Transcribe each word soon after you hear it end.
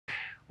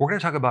We're going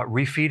to talk about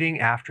refeeding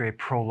after a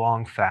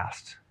prolonged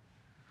fast.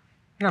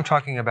 And I'm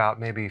talking about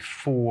maybe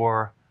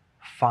 4,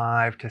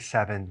 5 to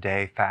 7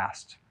 day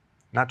fast.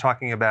 I'm not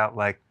talking about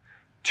like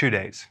 2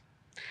 days.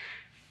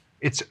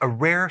 It's a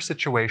rare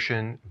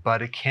situation,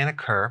 but it can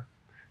occur.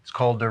 It's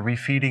called the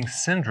refeeding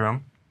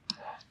syndrome.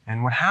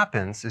 And what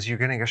happens is you're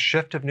getting a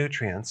shift of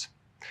nutrients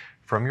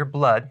from your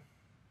blood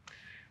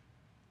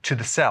to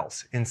the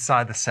cells,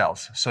 inside the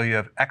cells. So you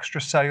have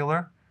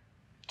extracellular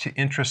to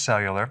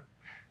intracellular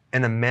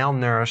in a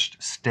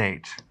malnourished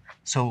state.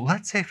 So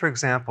let's say, for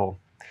example,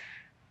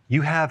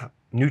 you have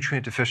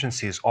nutrient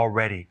deficiencies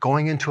already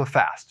going into a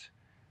fast,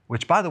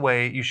 which, by the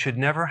way, you should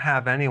never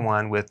have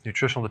anyone with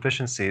nutritional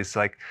deficiencies.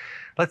 Like,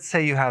 let's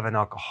say you have an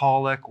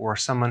alcoholic or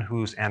someone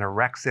who's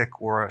anorexic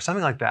or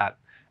something like that,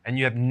 and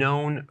you have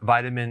known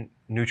vitamin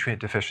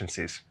nutrient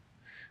deficiencies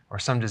or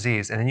some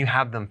disease, and then you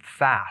have them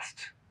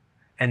fast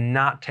and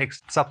not take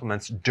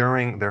supplements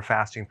during their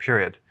fasting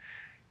period.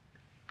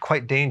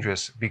 Quite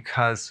dangerous,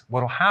 because what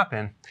will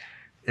happen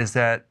is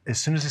that as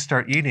soon as they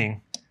start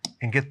eating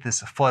and get this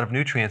flood of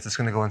nutrients, it's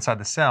going to go inside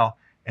the cell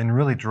and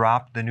really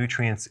drop the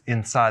nutrients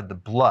inside the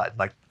blood,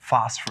 like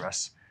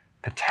phosphorus,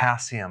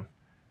 potassium,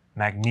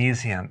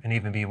 magnesium, and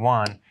even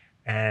B1,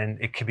 and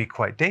it can be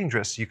quite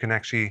dangerous. You can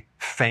actually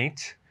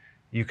faint.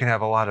 You can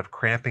have a lot of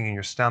cramping in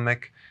your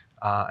stomach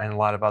and a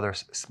lot of other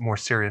more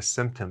serious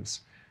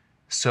symptoms.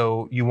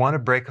 So you want to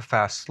break a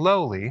fast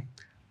slowly,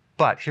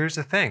 but here's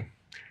the thing.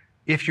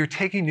 If you're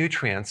taking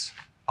nutrients,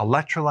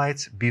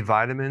 electrolytes, B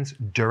vitamins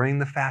during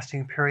the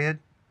fasting period,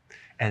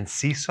 and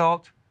sea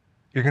salt,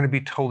 you're going to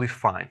be totally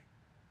fine.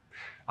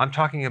 I'm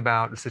talking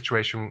about a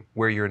situation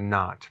where you're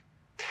not.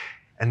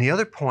 And the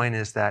other point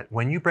is that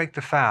when you break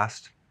the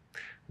fast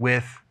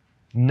with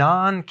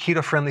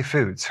non-keto-friendly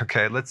foods,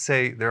 okay, let's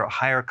say they're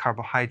higher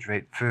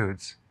carbohydrate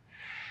foods,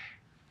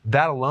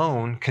 that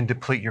alone can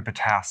deplete your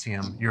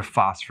potassium, your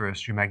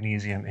phosphorus, your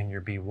magnesium, and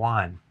your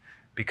B1,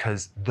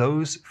 because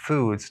those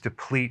foods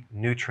deplete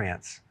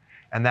nutrients,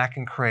 and that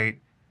can create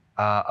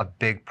a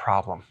big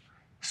problem.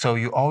 So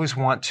you always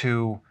want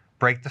to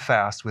break the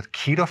fast with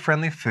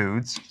keto-friendly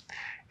foods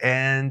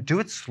and do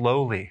it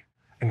slowly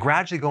and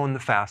gradually go into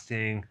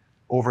fasting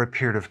over a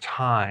period of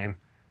time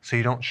so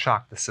you don't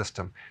shock the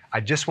system. I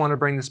just want to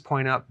bring this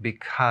point up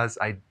because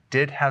I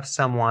did have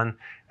someone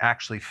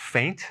actually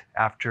faint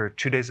after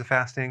 2 days of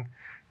fasting,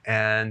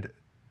 and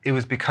it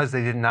was because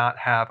they did not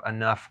have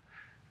enough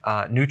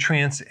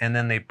nutrients, and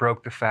then they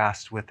broke the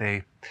fast with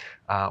a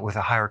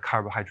higher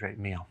carbohydrate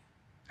meal.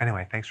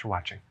 Anyway, thanks for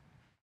watching.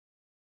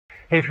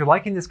 Hey, if you're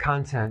liking this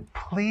content,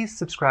 please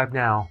subscribe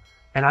now,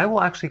 and I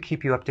will actually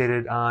keep you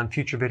updated on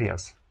future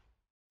videos.